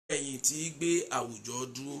ẹ̀yìn tí gbé àwùjọ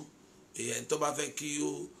dúró èyàn tó bá fẹ́ kí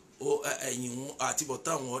ó ẹ̀yìn wọn àti bọ̀tá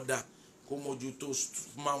àwọn ọ̀dà kó mójútó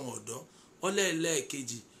fún àwọn ọ̀dọ́ ó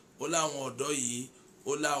lẹ́ẹ̀kejì ó láwọn ọ̀dọ́ yìí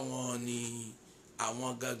ó láwọn ní àwọn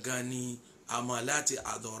gangan ní àmọ́ láti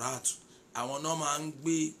àdọ̀ràtù àwọn náà máa ń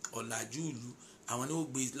gbé ọ̀làjú ìlú àwọn ni ó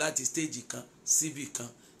gbé láti stéèjì kan síbì kan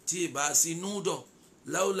tí ì bá sí núdọ̀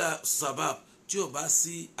láwùlà sábàb tí ò bá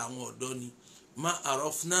sí àwọn ọ̀dọ́ ni má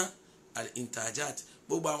àrọ́fúnà al-intajat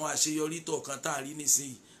gbogbo àwọn àṣeyọrí tó kan tá a rí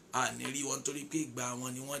nísìnyí àní rí wọn torí pé ìgbà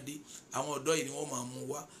wọn ni wọ́n dé àwọn ọ̀dọ́ yìí ni wọ́n máa mú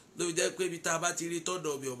wá lóbi jẹ́ pé ibi tá a bá ti rí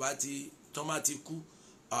tọ́dọ̀ bí ọba ti tọ́ má ti kú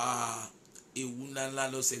ewu ńláńlá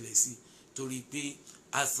ló ṣẹlẹ̀ sí torí pé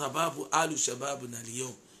asababu alushababu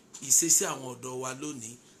nàlíyọ̀ ìṣesí àwọn ọ̀dọ́ wa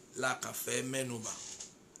lónìí la kà fẹ́ mẹ́nubà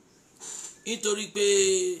nítorí pé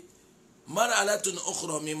mara alatun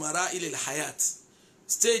ukhra min marahil al-hayat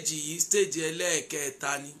stage yìí stage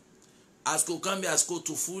ẹlẹ́ẹ̀kẹta ni àsìkò kan bí àsìkò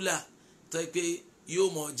tùfúlà tó yẹ pé yóò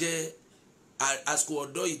mọ̀ jẹ́ àsìkò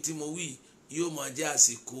ọ̀dọ́ yìí tí mo wí yóò mọ̀ jẹ́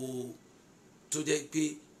àsìkò tó jẹ́ pé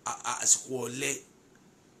àsìkò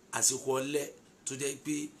ọ̀lẹ tó jẹ́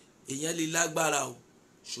pé èèyàn lè lágbára o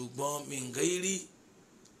ṣùgbọ́n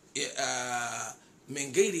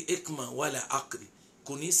mingeri ekma wala akri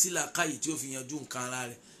kò ní sí làákàyè tí ó fi yanjú nǹkan ara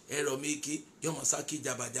rẹ̀ ẹ̀rọ méke yóò mọ̀ sákì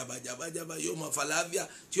jabajaba yóò mọ̀ falafia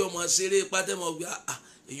tí yóò mọ̀ ṣeré pátẹ́mọ̀ gbé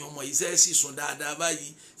èèyàn mọ̀ iṣẹ́ sì sùn dáadáa báyìí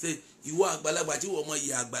ṣe ìwọ àgbàlagbà tí wọ́n mọ̀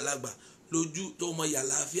yẹ àgbàlagbà lójú tó mọ̀ yà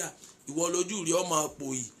láàfíà ìwọ lójú rí ọmọ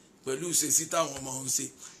àpòyì pẹ̀lú ìṣesí táwọn ọmọ ń ṣe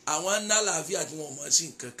àwọn ńlá láàfíà tí wọ́n mọ̀ sí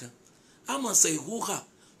nǹkan kan àmọ́ ṣe ìhúhà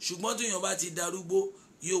ṣùgbọ́n tí èèyàn bá ti darúgbó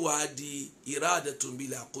yóò wá di iradatun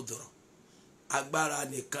bila qudra agbára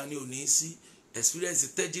nìkan ni ò ní sí experience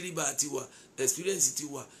tẹ́jìrìbà ti wà experience ti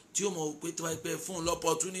wà tí ó mọ̀ pé tí wọ́n pẹ́ fún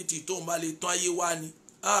l'opportunity tó ń bá lè tán ayé wá ni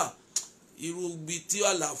irú ibi tí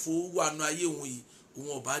àlàfo wà nù ayé òun yìí òun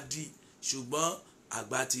ọba dì ṣùgbọ́n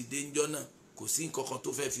àgbà ti dé ńjọ́ náà kò sí nǹkan kan tó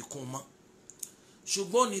fẹ́ fi kún mọ́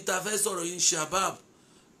ṣùgbọ́n ní ta fẹ́ sọ̀rọ̀ yìí shabab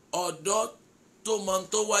ọ̀dọ́ tó mọ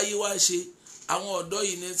tó wáyé wá ṣe àwọn ọ̀dọ́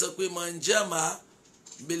yìí ní sọ pé man jama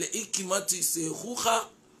bil hikmati sehukha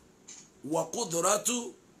wa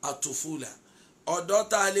qudratu atufula ọ̀dọ́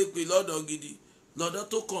tá a lè pè lọ́dọ̀ gidi lọ́dọ̀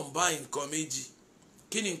tó combine nǹkan méjì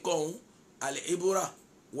kí ni nǹkan ọ̀hún al-ibra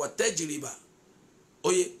wa tajriba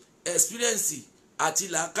oye experience àti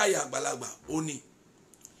làákàyè àgbàlagbà ó ní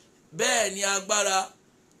bẹ́ẹ̀ ni agbára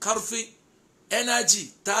karfi energy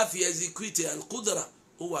tá a fi execute al-qudra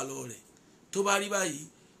ó wà lọ́wọ́ rẹ̀ tó bá rí báyìí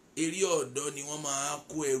eré ọ̀dọ́ ni wọ́n máa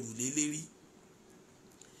kó ẹrù lé lérí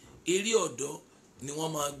eré ọ̀dọ́ ni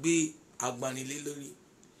wọ́n máa gbé agbanilé lórí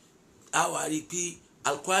a wá rí pé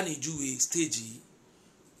alkwani júwe stage yìí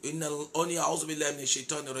inna oni a'udhu billahi minash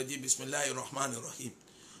shaitani rajim bismillahir rahmanir rahim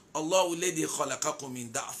Allahu alladhi khalaqakum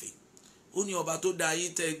min da'fin ó ní ọba tó dá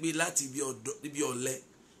yín tẹ́ gbé láti ibi ọ̀lẹ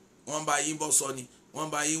wọ́n bá yín bọ́ sọ ni wọ́n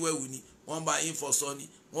bá yín wẹ̀wù ni wọ́n bá yín fọṣọ ni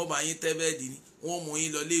wọ́n bá yín tẹ́ bẹ́ẹ̀dì ni wọ́n mú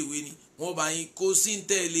yín lọ léèwé ni wọ́n bá yín kó sí ń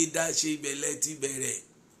tẹ̀lé dá ṣe ìbẹ̀lẹ̀ ti bẹ̀rẹ̀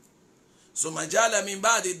summa ja'ala min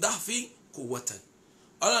ba'di da'fin quwwatan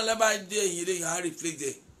ọlọ́run lẹ́bà dé ẹ̀yìn lẹ́yìn á reflect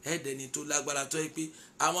ẹ̀ẹ́dẹ̀ni tó lágbára tó yẹ pé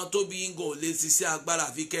àwọn tó bí ń gan ò lè ṣiṣẹ́ agbára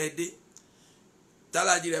àfi kẹ́ẹ̀dé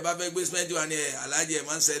tálájì rẹ̀ bá fẹ́ gbé sìmẹ́ntì wà ní alájì ẹ̀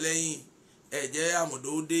máa ń ṣẹ lẹ́yìn ẹ̀jẹ̀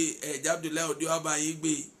àmọ̀dóde ẹ̀jẹ̀ Abdullahi òde wà bá yín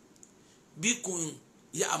gbé bíkun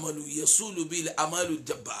yà àmọ̀lù yẹ̀sùlù bíi àmọ̀lù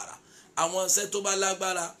jàbàrà àwọn ṣẹ́ tó bá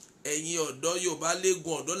lágbára ẹ̀yin ọ̀dọ́ yóò bá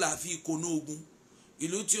léegun ọ̀dọ́ làáfi ìkónú ogun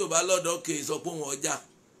ìlú tí yóò bá lọ́dọ̀ kè sọ pé wọ́n ọjà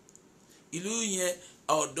ìlú yẹn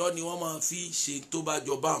ọ̀dọ́ ni wọ́n máa fi ṣe tó bá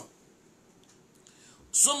jọba hàn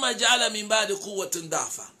summa ja'ala min ba'di quwwatin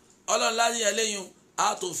da'fa ọlọ́run láyé ẹlẹ́yìn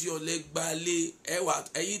á tó fi ọ̀lẹ gbalẹ̀ ẹwà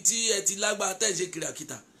ẹ̀yìn tí ẹ ti lágbára tẹ̀ ń ṣe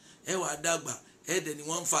kìràkìtà ẹwà dàgbà ẹ̀ẹ́dẹ̀ ni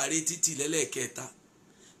wọ́n ń fàárẹ títì lẹ́lẹ́kẹta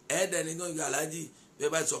ẹ̀ẹ́dẹ̀ ni wọ́n gbà lájì bẹ́ẹ̀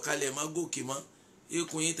bá sọ̀kalẹ̀ má gòkè mọ́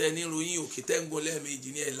ikùn yín tẹ ní ròyìn òkè tẹ́ ń gbọ́ lẹ́ẹ̀mejì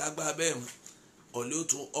ní ẹ̀ lágbára bẹ́ẹ̀ mọ́ ọ̀lẹ́ ó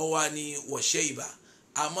tún ọwá ní wọ̀ṣẹ́ ìbà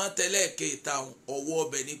àmọ́ tẹ́lẹ̀ kẹta ọwọ́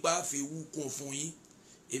ọbẹ̀ nípa fi wúkun fún yín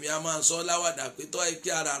èmi a máa sọ láwàdà pé tọ́ ẹ pé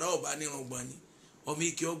ara rẹ̀ ọ̀bá nírùngbọ̀n ni ọmọ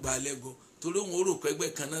ike ọgbà lẹ́gọ̀ torí òun ó rò pẹ́gbẹ́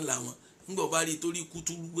kan náà làwọn ńgbọ̀ bá rí torí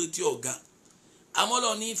kútúrú gbé tí ọ̀gá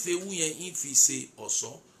amọ́lọ́ ní ìfẹ́ wú yẹn ń fi ṣe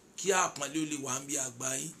ọ̀ṣọ́ kí àpọ́nlé ó lè wà ń bí àgbà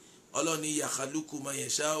yín ọlọ́ni yakhluqu ma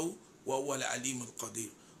yasha'u wa huwa al-alimul qadir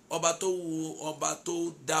ọba tó wù ọba tó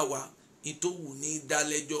dá wa ní tó wù ní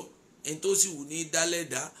dálẹ́jọ́ ní tó sì wù ní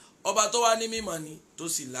dálẹ́dá ọba tó wà ní mímọ́ ni tó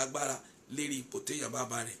sì lágbára lérí ipò téèyàn bá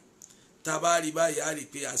bá rẹ̀ tá a bá rí báyìí á rí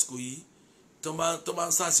pé àsìkò yìí tó bá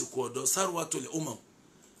ń sàsìkò ọ̀dọ́ sarwatul umam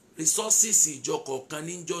resources ìjọ kọ̀ọ̀kan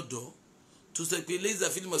ní jọ̀dọ̀ tó sọ pé laysa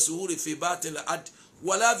fil masuhuri fi batil ad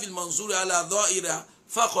wala fil mansuri ala dha'ira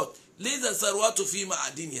faqat laysa sarwatu fi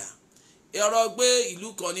ma'adiniya ọ̀rọ̀ gbé ìlú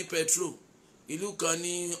kan ní petrol, ìlú kan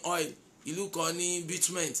ní oil, ìlú kan ní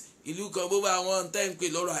bitumen, ìlú kan gbogbo àwọn tẹ́ ń pè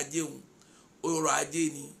lọ́rọ̀ ajé òun ọrọ̀ ajé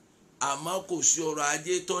ni, àmọ́ kò sí ọrọ̀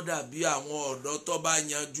ajé tó dàbí àwọn ọ̀dọ́ tó bá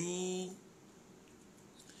yanjú.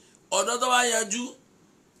 ọ̀dọ́ tó bá yanjú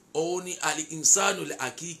òun ni al-insanu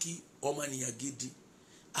al-hakiki, ọmọnìyàn gidi.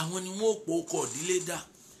 àwọn ni wọ́n pò kọ̀ dílé dà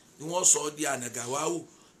ni wọ́n sọ ọ́ di ànàgàwáwò,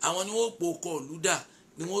 àwọn ni wọ́n pò kọ̀ lúdà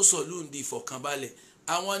ni wọ́n sọ lóun di ìfọ̀kànbalẹ̀,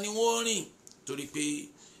 àwọn ni wọ́n rìn torí pé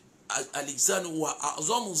al-insanu wa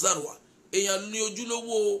a'zamu zarwa, èèyàn ní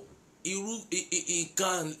ojúlówó irú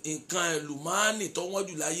nǹkan ẹlùmánì tó wọ́n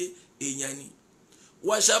jù láyé èèyàn ni.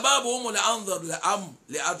 wa shababuhum al-anzar li-am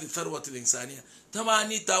li-ardi tharwati al-insaniya, tá máa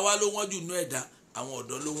ní tàwa ló wọ́n jù nú ẹ̀dá, àwọn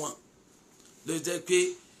ọ̀dọ́ ló wọ́n. ló jẹ́ pé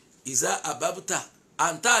ìzá àbábútà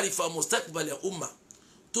àǹtàrífà mustaqbal umma,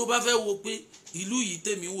 tó bá fẹ́ wo pé ìlú yìí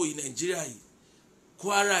tèmi wò yìí, Nàìjíríà yìí,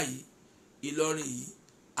 Kwara yìí, Ìlọrin yìí,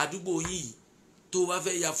 àdúgbò yìí yìí, tó bá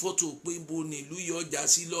fẹ́ ya fọ́tò pé ibo ni ìlú yìí ọjà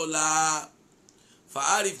sí lọ́la,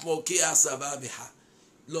 fa'arif mawqi'a sababiha,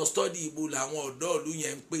 lọ stọ́dì ibo làwọn ọ̀dọ́ ìlú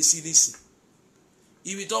yẹn ń pè sí nísìn.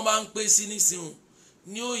 ibi tó bá ń pè sí nísìn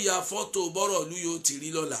ni ó ya fọ́tò bọ́rọ̀ ìlú yóò ti rí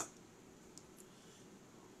lọ́la.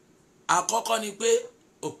 àkọ́kọ́ ni pé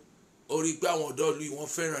ó rí pé àwọn ọ̀dọ́ ìlú yìí wọ́n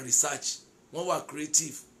fẹ́ràn research, wọ́n wà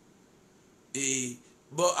creative,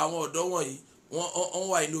 bọ́ àwọn ọ̀dọ́ wọ̀nyí wọ́n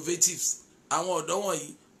wà innovatives, àwọn ọ̀dọ́ wọ̀nyí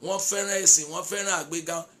wọ́n fẹ́ràn ẹ̀sìn, wọ́n fẹ́ràn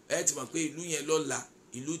àgbéga. ẹ ti mọ̀ pé ìlú yẹn lọ́la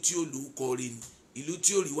ìlú tí ó lù ú kọ́ rí ni, ìlú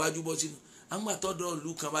tí ó rí wájú bọ́ sínú. àwọn àtọ́dọ̀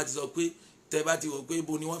ìlú kan bá ti sọ pé tẹ́ bá ti wọ̀ pé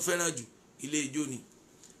ibo ni wọ́n fẹ́ràn jù, ilé ijó ni,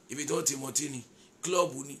 ibi tó ti mọtí ni,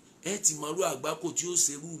 klọ́ọ̀bù ni, ẹ ti mọ̀rú àgbákò tí ó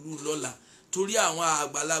ṣerú ìlú lọ́la. torí àwọn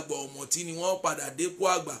àgbàlagbà ọ̀mọ̀tí ni wọ́n padà dépò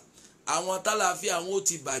àgbà, àwọn tálàáfíà wọn ó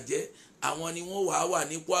ti bàjẹ́, àwọn ni wọ́n wà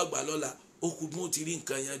nípò àgbà lọ́la. ó kù bí wọ́n ti rí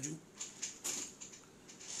nǹkan yanjú.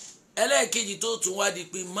 ẹlẹ́ẹ̀kejì tó tún wá di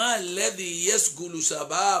pé má lẹ́dí yẹ́sùgùlù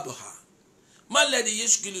sàbáàbà, má lẹ́dí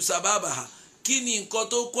yẹ́sùgùlù sàbáàbà, kí ni nǹkan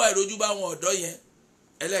tó kó àìrójú bá àwọn ọ̀dọ́ yẹn.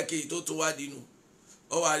 ẹlẹ́ẹ̀kejì tó tún wá dínú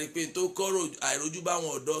ọ wà rí pé tó kọ́ àìrójú bá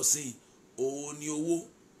àwọn ọ̀dọ́ sí òun ni owó.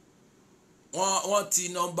 wọ́n ti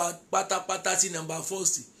nọmba pátápátá sí nọmba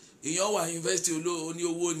fọ́ọ̀sì. èèyàn wà yunifásitì oní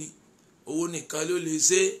owó ni, owó nìkan ló lè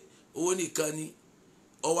ṣe, owó nìkan ni.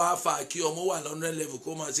 ọwọ́ afa kí ọmọ wà lọ́nà level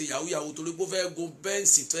kó máa ṣe yahoo yahoo torí pé ó fẹ́ gun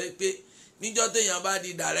bẹ́ǹsì tó yẹ pé níjọ́ téèyàn bá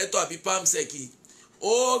di dàrẹ́tọ̀ àbí pamsec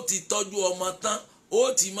ó ti tọ́jú ọmọ tán,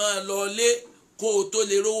 ó ti máa lọ lé kó o tó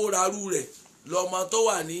lè rówó rarú rẹ̀. lọ́mọ tó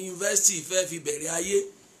wà ní yunifásitì fẹ́ fi bẹ̀rẹ̀ ayé.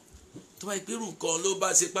 tó bá ìpérù nǹkan ló bá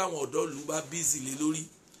ṣe pé àwọn ọ̀dọ́ ìlú bá bízì lé lórí.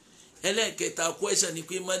 ẹlẹ́ẹ̀kẹta question ni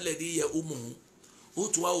pé mọ́lẹ̀dí yẹ ó mọ̀ ọ́n. ó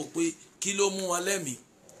tún wá wò pé kí ló mú wọn lẹ́mìí,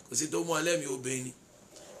 kò sí tó mú wọn lẹ́mìí obìnrin,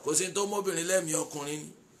 kò sí tó mú obìnrin lẹ́mìí ọkùnrin ni.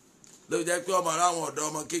 ló jẹ́ pé ọmọ ara àwọn ọ̀dọ́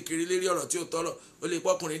ọmọ kékeré lérí ọ̀rọ̀ tí ó tọ́rọ̀, ó lè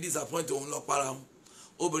pọ́kùnrin disappoint òun lọ para wọn.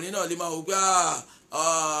 obìnrin náà lè máa wò pé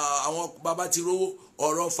àwọn bàbá ti rówó,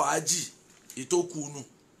 ọ̀rọ̀ fàájì ìtókùnù.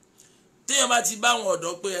 téèyàn bá ti bá àwọn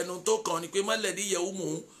ọ̀dọ́ pé ẹnu tó kàn ní pé mọ́lẹ̀dí yẹ̀ ó mú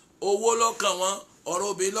owó lọ́kàn wọn, ọ̀rọ̀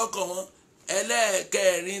obìnrin lọ́kàn wọn.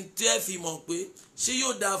 ẹlẹ́ẹ̀kẹrin tí ẹ fi mọ̀ pé ṣé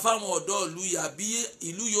yóò dáa fáwọn ọ̀dọ́ ìlú yà bí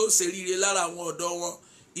ìlú yóò ṣe ríire lára àwọn ọ̀dọ́ wọn.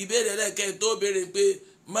 ìbéèrè ẹlẹ́ẹ̀kẹrin tó béèrè pé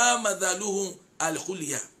má màdàlúhùn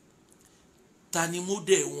alikuliya, ta ni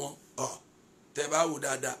módẹ̀ wọn. tẹ́ bá wò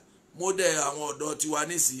dáadáa módẹ̀ àwọn ọ̀dọ́ tiwa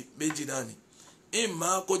nísì méjì náà ni.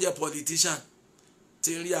 ìmọ̀ kó jẹ́ politician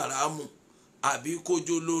tí ń rí àràmù, àbí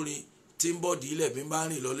kójó lórin tí ń bọ̀dì ilẹ̀ bí ń bá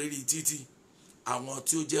rìn lọ lérí títì, àwọn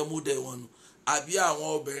tí ó jẹ́ módẹ̀ wọn nù. àbí àwọn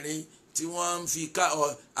obìnrin tí wọ́n ń fi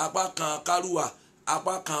apá kan kárùwà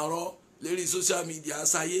apá kan rọ́ lérí social media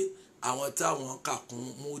sáyé, àwọn táwọn kà kún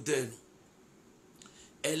módẹ̀ nù.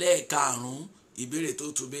 ẹlẹ́ẹ̀karùn-ún ìbéèrè tó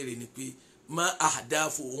tún béèrè ni pé má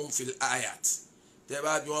àdáfò òun fil ayat. tẹ́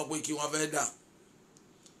bá bí wọ́n pé kí wọ́n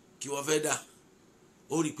fẹ́ dà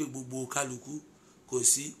ó rí i pé gbogbo kálukú kò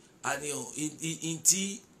sí àníyàn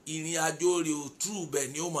tí ìrìn àjò rẹ̀ ò tú bẹ̀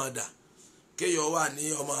ni ó máa dà. kéèyàn wà ní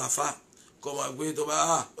ọmọ àfa kọ́ máa gbé tó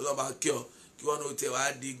bá ọlọ́ba kí ọ kí wọ́n náà tẹ̀ wá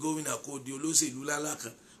di gómìnà kó di olóṣèlú lálá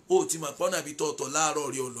kan, ó ti mọ̀ pọ́nà bí tọ̀tọ̀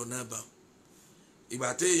láàárọ̀ rí ọ̀lọ́nà bá. ìgbà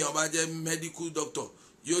téèyàn bá jẹ́ medical doctor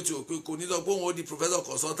yóò ti rò pé kò ní sọ pé òun ó di professor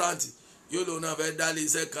consultant, yóò lòun náà fẹ́ dálé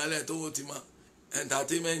iṣẹ́ kan lẹ̀ tó wọ́n ti mọ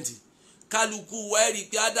entertainment. kálukú wẹ́ẹ̀rí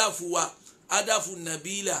pé ádàfù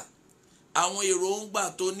nàbílà, àwọn èròǹgbà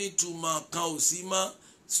tó nítumọ̀ kan ò sí mọ́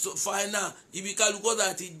final. ibi kálukú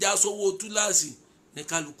ọ̀dà ti já sówó túláàsì ní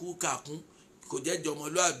kálukú kàkún, kò jẹ́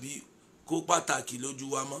jọmọlúàbí kó pàtàkì lójú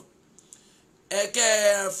wa mọ́.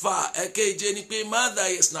 ẹ̀kẹ́je ni pé mother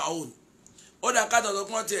is na own. ó dá ká tọ̀tọ̀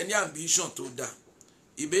kí wọ́n tiẹ̀ ní ambition tó dáa.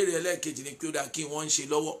 ìbéèrè ẹlẹ́ẹ̀kejì ni pé ó dá kí wọ́n ń ṣe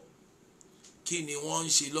lọ́wọ́, kí ni wọ́n ń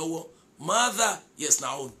ṣe lọ́wọ́. mother yes na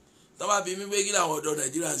own. tọ́ba bí mi pé kí làwọn ọ̀dọ́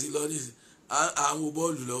Nàìjíríà sí lọ nísìn, àwọn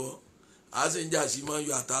bọ́ọ̀lù lọ́wọ́ a sì ń jà sí Man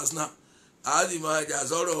U àti Arsenal a sì máa jà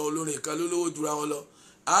sọ̀rọ̀ olórin kan lólówó jura wọn lọ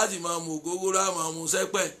a sì máa mú ògógóró a máa mú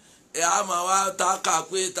sẹ́pẹ̀ a máa wá ta kà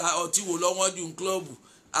pé ọtí wò lọ́wọ́ ju kílọ̀bù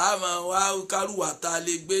a máa wá kárùwà ta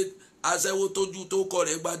lè gbé aṣẹ́wó tójú tó kọ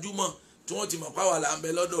rẹ̀ gbajúmọ̀ tí wọ́n ti mọ̀ pàwọ́ là ń bẹ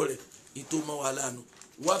lọ́dọ̀ rẹ̀ ìtò mọ́ wa lánàá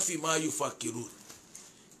wá fi máa yọ fàkèrò.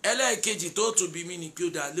 ẹlẹ́ẹ̀kejì tó tún bí mí ni pé ó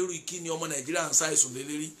dá lórí kí ni ọmọ Nàìjíríà ń ṣàìsùn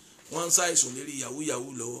lérí wọ́n ń ṣàìsùn lérí yahoo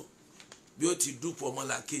yahoo lọ́wọ́ bí ó ti dúpọ̀ ọmọ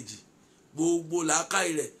làkejì gbogbo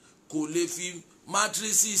làákàyè rẹ̀ kò lè fi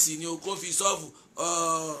matrices ni o kò fi sọ́ọ̀fù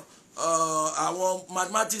àwọn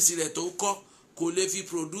mathematics rẹ̀ tó kọ́ kò lè fi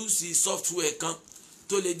produce software kan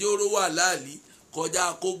tó lè jẹ́ oró wà láàlí kọjá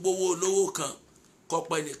kó gbowó olówó kan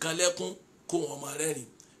kọpẹ́ nìkan lẹ́kún kó wọn máa rẹ́rìn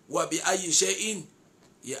wàbí ayíṣẹ́ in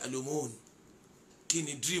ya'lamun kí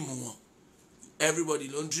ni dream wọn everybody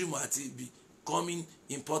ló ń dream àti becoming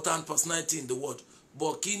important personality in the world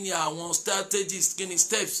but kí ni àwọn strategies kí ni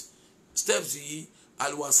steps yìí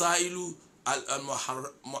alwasailu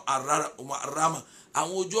almuharrama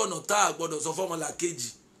àwọn ojú ọ̀nà tá a gbọ́dọ̀ sọ fọ́mọlà kejì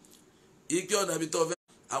ike ọ̀nà ibi tó fẹ́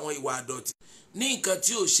àwọn ìwà àdọ̀tí ní nǹkan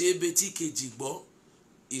tí ò ṣe é betí kejì gbọ́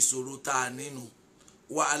ìṣòro tá a nínú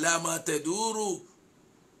wa alama tẹ̀dúró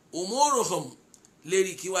umuruhum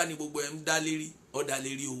lérí kí wà ní gbogbo ẹ̀ ń dá lérí ọ̀dà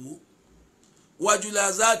lérí owó wájú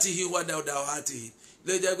lazatihi wàdà ọ̀dà wàtìhì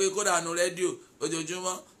lè jẹ́ pé kódà nu rédíò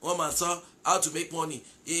ojoojúmọ́ wọ́n máa sọ how to make money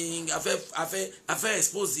afẹ́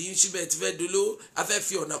expose yín síbẹ̀ tí fẹ́ dolówó afẹ́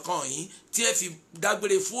fi ọ̀nà kan yín tí ẹ fi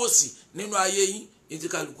dágbére fún òsì nínú ayé yín ní ti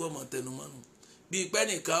kálukú ọmọ tẹnumọ́nù bíi pẹ́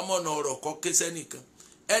nìkan mọ̀nà ọ̀rọ̀ kọ́ késẹ́ nìkan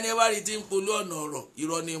ẹni wá rí ti ń polú ọ̀nà ọ̀rọ̀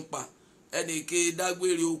irọ́ ní ń pa ẹnì ké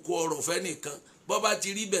dágbére oko ọ̀rọ̀ fẹ́ nìkan bọ́ bá ti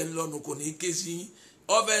rí bẹ́ẹ̀ ńlọnù kò ní ké sí yín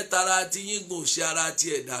ọbẹ̀ tara ti yín gùn ṣe ara ti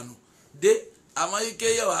ẹ̀ dànù dé àmọ́ yín ké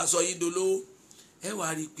yẹ̀ wá sọ yín dolówó ẹ wá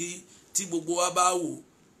rí i pé tí gbogbo wa bá wò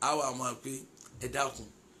á wà mọ́ pé ẹ dákun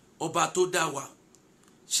ọba tó dá wa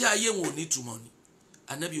ṣé ayé wọn ò ní túmọ̀ ni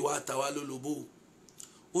ànábì wa ta wá lólobó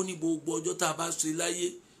ó ní gbogbo ọjọ́ tá a bá ṣe láyé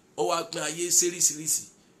ó wá pín ayé séríṣiríṣi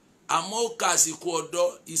àmọ́ ó kà àsìkò ọ̀dọ́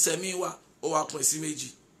ìṣẹ̀mí wa ó wá pín sí méjì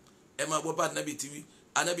ẹ máa gbọ́ bá ànábì tí wí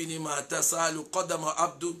ànábì ní ma tasalu qadama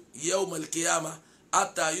abdu yawmal qiyamah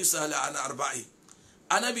hatta yusala an arba'i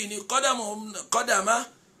ànábì ní qadama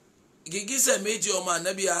gìgísẹ̀ méjì ọmọ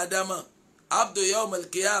ànábì Ádámà abdu yawmal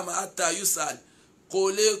qiyamah hatta yusal kò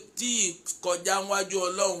lè tí kọjá wájú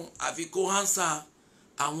Ọlọ́run àfi kó hánsà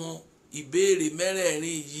àwọn ìbéèrè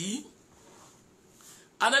mẹ́rẹ̀ẹ̀rin yìí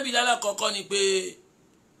ànábì lálẹ́ kọ́kọ́ ni pé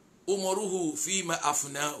umuruhu fima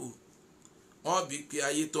afnahu wọ́n bí pé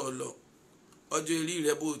ayé tó lọ ọjọ́ eré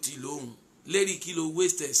rẹ bó ti lóhùn lérí kí ló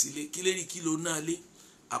waste sílé kí lérí kí ló náà lé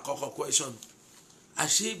àkọ́kọ́ question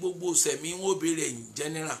àṣé gbogbo sẹ̀mí wọn ò béèrè in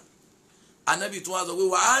general ànábì tún wá sọ pé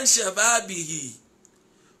wà á ń shababihi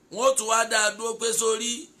wọ́n tún wá dáa dúró pé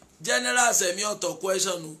sórí general sẹ̀mí ọ̀tọ̀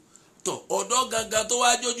question tọ̀ ọ̀dọ́ gangan tó wá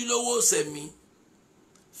jójúlówó sẹ̀mí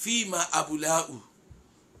fíìmà abulahu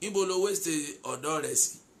níbo ló waste ọ̀dọ́ rẹ̀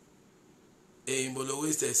sí níbo ló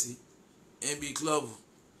waste sí ibi club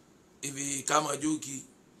ibi ká máa jókì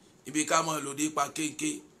ibi ká máa lòdì pa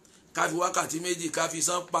kéèké ká fi wákàtí méjì ká fi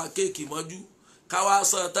san pa kéèkì mọ́jú ká wá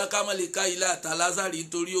san tán ká má lè ká ilé àtà lázàrí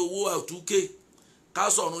nítorí owó àtúkè ká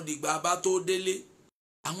sọ̀run dìgbà bá tó délé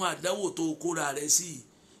àwọn àdánwò tó kóra rẹ̀ sí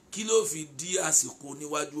kí ló fi di àsìkò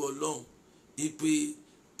níwájú Ọlọ́run ìpè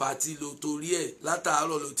pàtí ló torí ẹ̀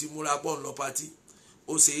látàárọ̀ ló ti múra pọ̀ ńlọ pàtí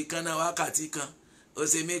ó ṣe kánná wákàtí kan ó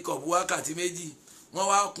ṣe mékọ̀pù wákàtí méjì wọ́n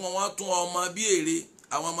wá kún wọ́n tún ọmọ bí èrè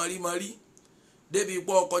àwọn mọ̀rímọ̀rí débi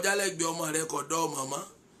pọ̀ kọjá lẹ́gbẹ̀ẹ́ ọmọ rẹ̀ kọ̀dọ̀ ọmọ mọ́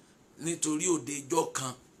nítorí òde ijọ́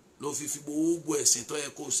kan ló fi gbogbo ẹ̀sìn tó yẹ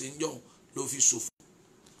kó ṣe ń jọ̀hún ló fi ṣòfò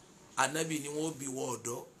ànábì ni wọ́n bí wọ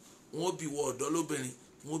ọ̀dọ́ wọ́n bí wọ ọ̀dọ́ lóbìnrin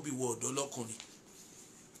wọ́n bí wọ ọ̀dọ́ lọ́kùnrin.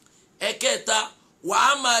 ẹ̀kẹta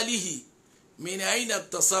wàá máa líhì mìíràn àyìnà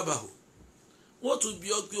tasabahu wọ́n tún bí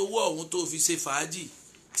ọ pé owó ọ̀hún tó fi ṣe fàájì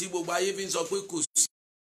tí gbogbo ayé fi ń sọ pé kò sí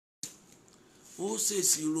ó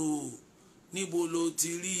ṣèṣirò níbo ló ti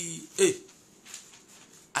rí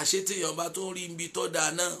àṣetéyàn bá tó ń rí ibi tó dáa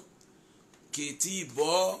náà kètì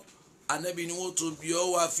ìbọ́ ànábì ni wọ́n tún bí ọ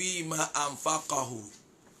wá fi ìmọ̀ àǹfààkàhù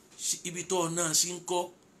ibi tó náà sí ń kọ́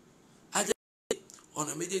ajá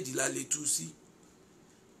ọ̀nà méjèèjì la lè tú sí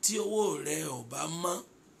tí owó rẹ̀ ò bá mọ́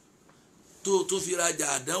tó fi rajà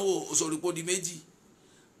àdánwò òṣòrìpó di méjì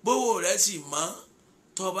bówó rẹ̀ sì mọ́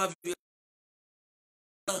tó bá fi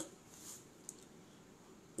rajà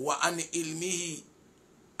wà á ní ilmihi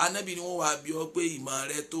ànábì ni wọ́n wà bí ọ pé ìmọ̀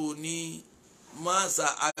rẹ̀ tó ní mọ́sà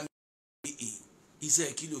àmì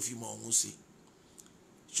iṣẹ́ kí ló fi mọ̀ ọ̀hún sí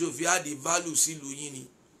ṣòfin àdì value sílùú yín ni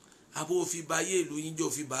àbó fi báyé ìlú yín jọ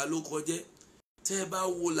fi bá ló kọjẹ́ tẹ́ bá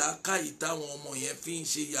wo làákàyè táwọn ọmọ yẹn fi ń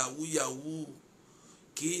ṣe yahoo yahoo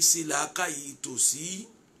kì í ṣe làákàyè tòsí.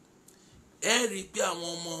 ẹ rí i pé àwọn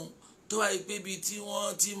ọmọ tó wáyé pé ibi tí wọ́n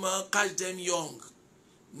ti máa catch them young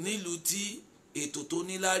nílùú tí ètò tó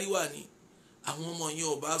níláárí wà ní àwọn ọmọ yẹn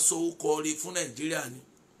ò bá sọ ó kọrí fún Nàìjíríà ni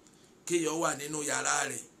kéèyàn wà nínú yàrá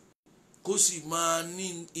rẹ̀ kó sì máa ní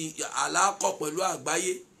àlákọ̀ pẹ̀lú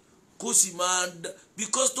àgbáyé kó sì máa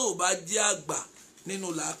because tó o bá jẹ́ àgbà nínú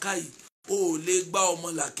làákàyè o ò lè gbá ọmọ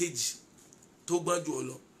làkejì tó gbọ́n jù ọ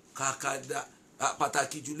lọ kàkà dá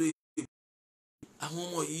pàtàkì jùlọ àwọn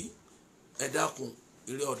ọmọ yìí ẹ dákun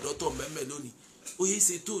ìrẹ ọ̀dọ́ tó mẹ́mẹ́ lónìí ó yẹ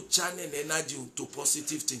ṣe tó channel energy to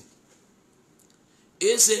positive thing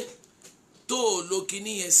èyí ṣe tó lo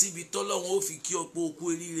kíní yẹn síbi tọ́lọ́run ó fi kí ọ̀pọ̀ òkú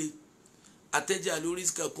eríire àtẹ́jà lórí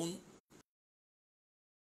kankan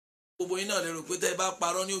gbogbo yín náà lè rò pé tẹ́ ẹ bá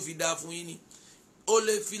parọ́ ní ó fi dáa fún yín ni ó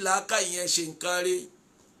lè fi làákà yẹn ṣe nǹkan rí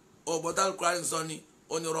ọ̀bọ̀tà Al-Qur'an sọ ni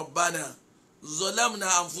oní Rabbana zolamna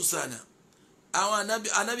anfusana àwọn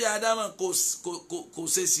anabi adama kò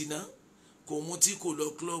ṣe sìnà kò mutí kò lọ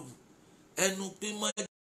klọ́ọ̀bù ẹnu pé mọ́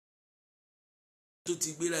tó ti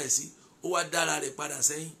gbéra ẹ̀ sí ó wá dára rẹ̀ padà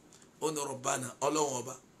sẹ́yìn oní Rabbana ọlọ́wọ́n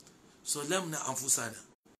ọba zolamna anfusana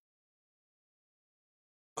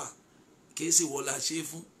kìí sì wọ́n la ṣe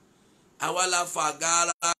fún àwa la fà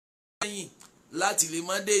gàrà lẹ́yìn láti lè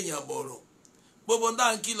má dé èèyàn bọ̀rọ̀ gbogbo ń tà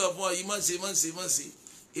ń kìlọ̀ fún ọ yìí má ṣe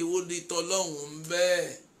èwo ni tọlọ́hún ń bẹ́ẹ̀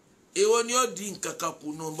èwo ni ó di nǹkan kan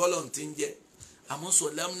kùnú bọ́lọ̀ tí ń jẹ́ àmọ́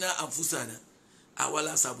sọ̀lámúná àfúsànà àwa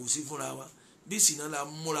la ṣàbòsí fúnra wa bí ìsìná la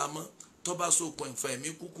múra mọ́ tó bá sokùn ẹ̀fọ́ ẹ̀mí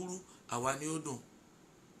kúkúrú àwa ni ó dùn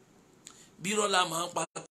bí rọ́lá máa ń pa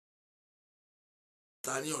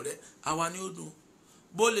ta ní ọ̀rẹ́ àwa ni ó dùn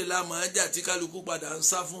bólè la máa ń jà tí kálukú padà ń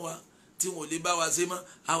sá fún wa tí wọn ò lè bá wa ṣe mọ́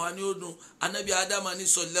àwa ni ó dùn anábì ádámà ní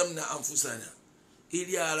sọ̀lámúná àfúsànà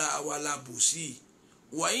eré ara àwa la bò sí i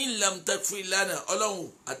wàyí lam takfir lana ọlọ́run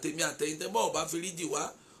àtẹ̀mí àtẹ̀yìntẹ́ bọ́ọ̀ bá fi rí jì wá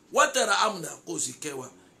wátara amúnà kò sì kẹwàá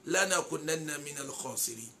lanakunanna minal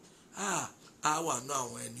khasirin a wà nù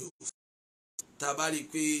àwọn ẹni ò tàbá rí i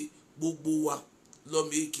pé gbogbo wa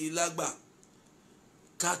lọ́mọ èkì lágbà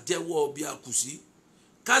ká jẹ́wọ́ bí a kù sí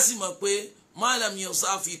ká sì mọ̀ pé máàlàm yẹn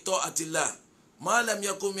sáfì tọ́ àti là máàlàm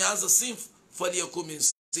yẹn kò mi àṣà sí fọdí yẹn kò mi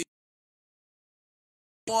sí.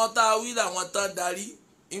 wọ́n tá a wí làwọn tán darí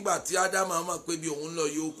nígbà tí ádámù mọ̀ pé bí òun lọ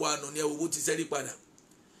yóò kó àná ní ẹwọ́ bó ti sẹ́rí padà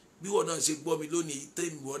bí wọ́n náà ṣe gbọ́ mi lónìí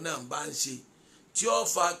tẹ́mi wọ́n náà bá ń ṣe tí ó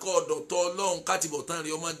fa kọ́ ọ̀dọ̀ tọ́ ọlọ́run kátìbọ̀tán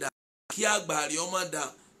rí ọmọ dà kí àgbà rí ọmọ dà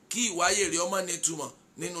kí ìwáyé rí ọmọ nítumọ̀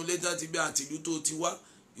nínú ilé tán ti bí àtìlú tó ti wá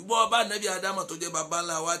ìgbọ́ ọba nẹ́bí ádámù tó jẹ́ baba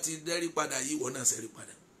ńlá wa ti dẹ́rí padà yìí wọ́n náà sẹ́rí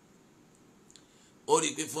padà ó rí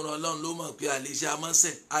i pé fúnra ọlọ́run ló mọ̀ pé àlèṣe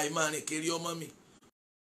amọ́sẹ̀ àìmáàrin kiri ọmọ mi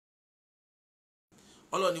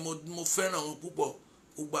ọlọ́run ni mo fẹ́ràn wọn púpọ̀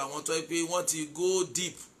gbogbo àwọn tó yẹ pé wọ́n ti go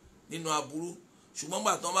deep nínú aburú ṣùgbọ́n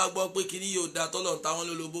gbà tán bá gbọ́ pé kíní yóò da tọ́lọ̀ ń ta wọ́n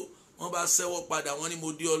lólobó wọ́n bá sẹ́wọ́ padà wọ́n ní mo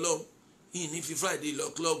dé ọlọ́run yìí ní fi Friday lọ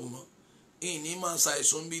kílọ̀bù mọ́ yìí ní máa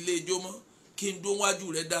ṣàìsùn bí ilé ijó mọ́ kí n dún wájú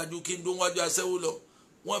rẹ̀ dájú kí n dún wájú aṣẹ́wó lọ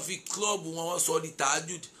wọ́n fi kílọ̀bù wọn wọ́n sọ di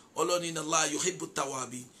tààjùd ọlọ́ni inna Allah yuhibbu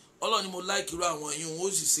tawabin ọlọ́ni mo láìkì irú àwọn yìí wọ́n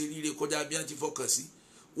ó sì ṣe ríire kọjá bí wọ́n ti fọkàn sí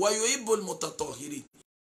wa yuhibbul mutatahhirin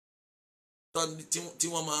tí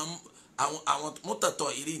wọ́n máa ń àwọn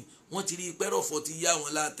mutatahhirin wọ́n ti rí pẹ́rọ̀fọ̀ ti yá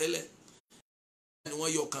wọn látẹ́lẹ̀ ni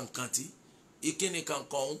wọ́n yọ kankan tí ìkíni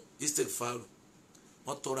kankan ọ̀hún istighfaru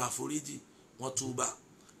wọ́n tọrọ àforíjì wọ́n túbà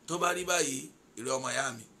tó bá rí báyìí ìrẹ́ ọmọ ìyá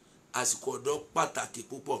mi àsìkò ọ̀dọ́ pàtàkì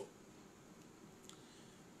púpọ̀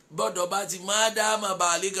bọ́dọ̀ bá ti máa dá máa bá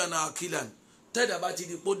àlégànà àkìlàn tẹ́dà bá ti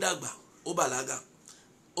di pó dàgbà ó bàlágà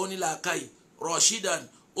ó ní làákàyè rọ̀ṣídàn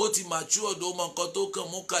ó ti màchú ọ̀dọ́ ọmọ nǹkan tó kàn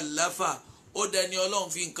mú kàláfà ó dẹni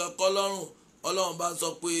ọlọ́run fi nǹkan kọ́ lọ́rùn ọlọ́run bá ń sọ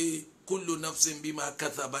pé kullu nafsin bima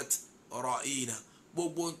kathabat ra'ina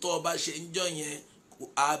gbogbo ń tọ́ ọba ṣe ń jọ yẹn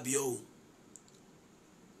àbí o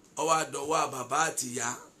ọwọ́ àdọ̀wọ́ bàbá àtìyá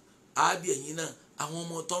àbí ẹ̀yìn náà àwọn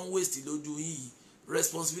ọmọ tó ń wéṣì lójú yìí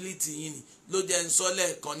responsibility yìí ni ló jẹ́ ń sọ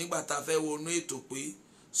lẹ́ẹ̀kan nígbà tá a fẹ́ wọnú ètò pé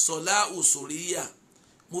sọlá òṣòríyà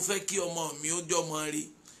mo fẹ́ kí ọmọ mi ó jọmọ rí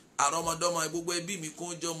àrọmọdọ́mọ gbogbo ẹbí mi kó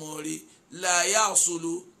jọmọ rí la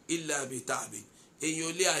ya'sulu illa bitabi èyàn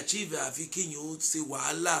ò lè achieve àfi kéèyàn ó ṣe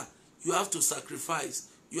wàhálà you have to sacrifice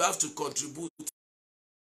you have to contribute.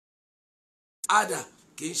 Ada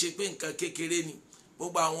kì í ṣe pé nǹkan kékeré ni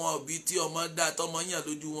gbogbo àwọn òbí tí ọmọ dá tọmọ yàn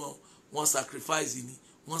lójú wọn sacrifice ni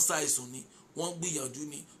wọ́n ṣàìsùn ni wọ́n gbìyànjú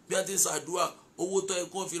ni bí wọ́n ti ń ṣàdúrà owó tó yẹ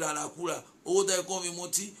kó fi rárá kúrà owó tó yẹ kó fi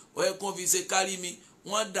mutí ó yẹ kó fi ṣe kárí mi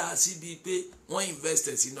wọ́n dà á síbi pé wọ́n invest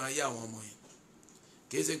sínú ayé àwọn ọmọ yẹn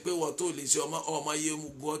kì í ṣe pé wọ́n tó lè ṣe ọmọ yẹ mu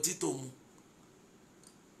gbọ́ títò mu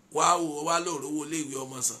wá wò wá lóòrò owó léèwé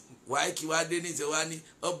ọmọ sàn wàá kí wàá dé ní ìtẹ̀wá ní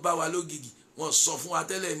ọba wa lógìgì wọ́n sọ fún wa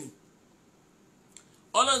tẹ́lẹ̀ ni.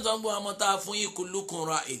 ọlọ́run tó ń bọ́ ọmọ tá a fún yín kullukum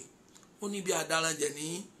ra'in ó ní bí adarán jẹ ní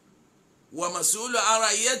wa mas'ulu an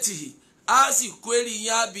ra'iyatihi á sì kwérì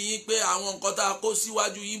yín á bí yín pé àwọn nǹkan tá a kó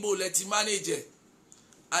síwájú yín bò lẹ ti mánéjẹ.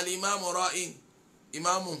 al-imamu ra'in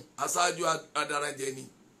ìmáàmù aṣáájú adarán jẹ ni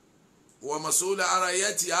wa mas'ulu an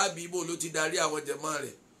ra'iyatihi á bí bò ló ti darí àwọn jẹmọ́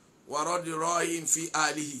rẹ̀ wa raddi ra'in fi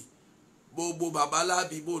alihi gbogbo bàbá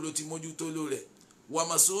lábì bò ló ti mójútó ló rẹ̀ wa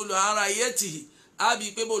mas'ulu an ra'iyatihi á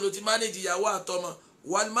bí pé bò ló ti mánéjì ìyàwó àtọmọ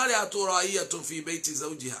walmari atura ayé tó fi bayti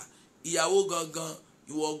zawjiha ìyàwó gangan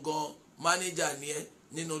ìwọ gan mánéjà ni ẹ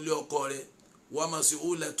nínú ilé ọkọ rẹ wa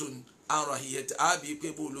mas'ulatun an rahiyati àbí pé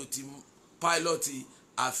bó ló ti pílọ́tì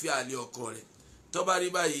àfíà ilé ọkọ rẹ tó bá rí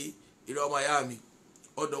báyìí ìrọ̀ ọmọ ìyá mi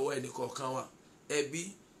ọ̀dọ̀wọ́ ẹnìkọ̀ọ̀kan wa ẹbí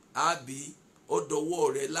àbí ọ̀dọ̀wọ́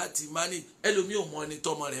rẹ láti mánéjì. ẹlòmíì ò mọ ẹni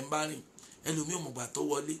tọmọ rẹ ń bá rìn, ẹlòmíì ò mọ gbà tó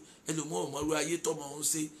wọlé, ẹlòmíì ò mọ irú ayé tọmọ ń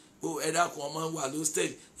ṣe. ẹ̀dàkùn ọmọ wà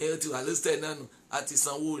lóstẹ̀lì ti wà lóstẹ̀lì náà nù àti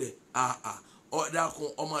sanwó rẹ̀ ọ̀dàkùn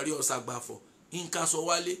ọmọ rí ọ̀sàgbàfọ̀ nǹkan sọ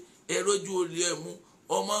wálé ẹ̀rọ́jú olè ẹ̀ mú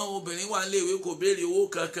ọmọ obìnrin wà léèwé kò béèrè owó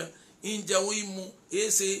kankan ń jẹun ìmú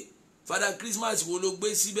èsè fada Christmas wo ló gbé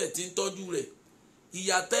síbẹ̀ tí ń tọ́jú rẹ̀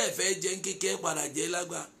ìyàtọ̀ ẹ̀fẹ́ jẹ́ ń kékeré padà jẹ́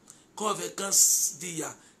lágbà kọ́ọ̀fẹ́ kan dìyà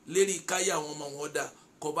lérí káyà àwọn ọmọ wọn dà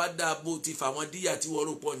kọ́ bá dà bó ti fà wọ́n díyà tí wọ́n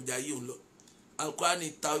rò pọ̀ ń jayé òun lọ. Al-Qur'ani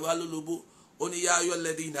tàwa lólobó ó ní yá ayọ́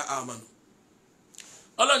lẹ́dínà àmánù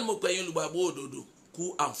ọlọ́ni mo pẹ̀yìn olùgbàgbọ́ òdodo kú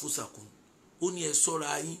àǹfùsàkùn ó ní ẹ ṣọ́ra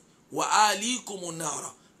yín wà ahlikum nara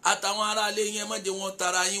àtàwọn ará ilé yẹn má jẹ́ wọn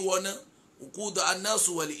tara yín wọná uqudu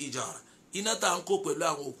an-nasu wal ijara iná tá à ń kó pẹ̀lú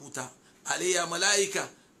àwọn òkúta àléyà màláìkà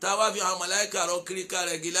tá a wá fi àwọn màláìkà rọ kíríkà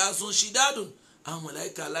rẹ̀ gilasun shidadun àwọn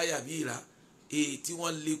màláìkà láyà bí ìrà èyí tí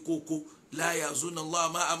wọ́n lé kókó la yazuna Allah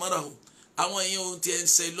ma amarahum àwọn èèyàn ohun tí ẹ ń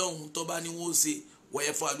ṣe lọ́hùn tó bá ní wọ́n ṣe wa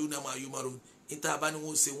yaf'aluna ma yumarun níta bá ní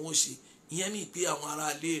wọ́n ṣe wọ́n ṣe ìyẹn mi pé àwọn ará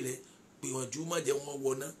ilé rẹ̀ gbìyànjú má jẹ́ wọn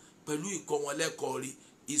wọná pẹ̀lú ìkọ́ wọn lẹ́kọ̀ọ́ rí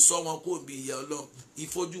ìsọ wọn kò bí ìyá Ọlọ́run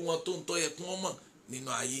ìfojú wọn tó ń tọ́ yẹ kí wọ́n mọ̀ nínú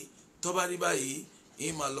ayé tó bá rí báyìí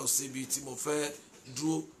yìí máa lọ síbi tí mo fẹ́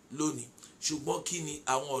dúró lónìí ṣùgbọ́n kí ni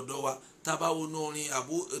àwọn ọ̀dọ́ wa tábà wọnú orin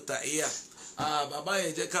Abu Tahiya bàbá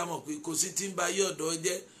yẹn jẹ́ ká mọ̀ pé kò sí tí ń ba ayé ọ̀dọ́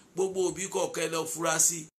jẹ́ gbogbo òbí kọ̀ọ̀kan lọ fura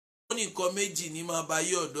sí i ó ní nǹkan méjì ní máa ba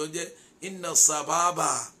ayé ọ̀dọ́ jẹ́ inna sababa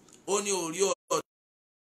ó ní orí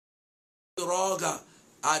rọ́ọ̀gà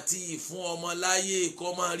àti ìfún ọmọ láyé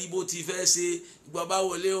kọ́ máa rí bó ti fẹ́ ṣe ìgbà bá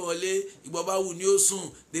wọlé ìgbà bá wù ní ó sùn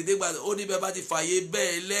dédé gbà ó níbẹ̀ bá ti fàyè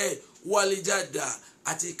bẹ́ẹ̀ lẹ̀ wálé jàdà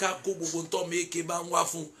àti ká kó gbogbo ntọ́ méke bá ń wá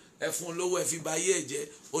fún ẹ̀fún lówó ẹ̀fí bá yé ẹ̀jẹ̀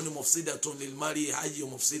ó ní mọ̀físídà tó lè má rí ayé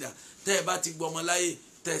mọ̀físídà tẹ́ ẹ bá ti gbọ́ ọmọ láyé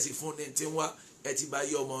tẹ́ ẹ sì fún ní ti ń wá ẹ ti bá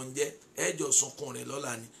yé ọmọ ń jẹ́ ẹ jọ sunkún rẹ̀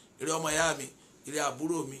lọ́la ni ìrẹ́ ọmọ ìyá mi ìrẹ́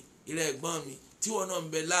àbúrò mi ìrẹ́ ẹ̀gbọ́n mi tí wọn náà ń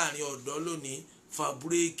bẹ láàrin ọ̀dọ́ lónìí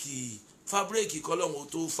fa búrẹ́kì kọ́lọ́hún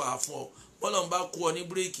tó fà á fún ọ bọ́lọ̀ ń bá kó ọ ní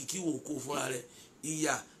búrẹ́kì kí wò kó fúnra rẹ̀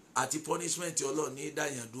ìyà àti punishment Ọlọ́run ní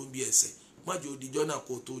dáyàn dó ń bí ẹsẹ̀ mọ́jọ́ òdìjọ́ náà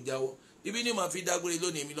kó tó jáwọ́ ibi ní màá fi dágbére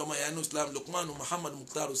lónìí mi lọ́mọ yanu Islam Luqmanu Muhammad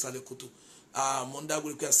Mukhtar Salekoto mo ń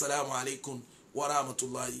dágbére pé assalamu alaikum wa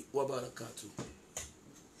rahmatulahi wa barakatuh.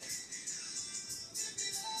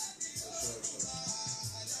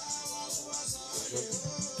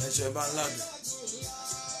 ẹ̀ṣẹ̀ bá ńlá mi.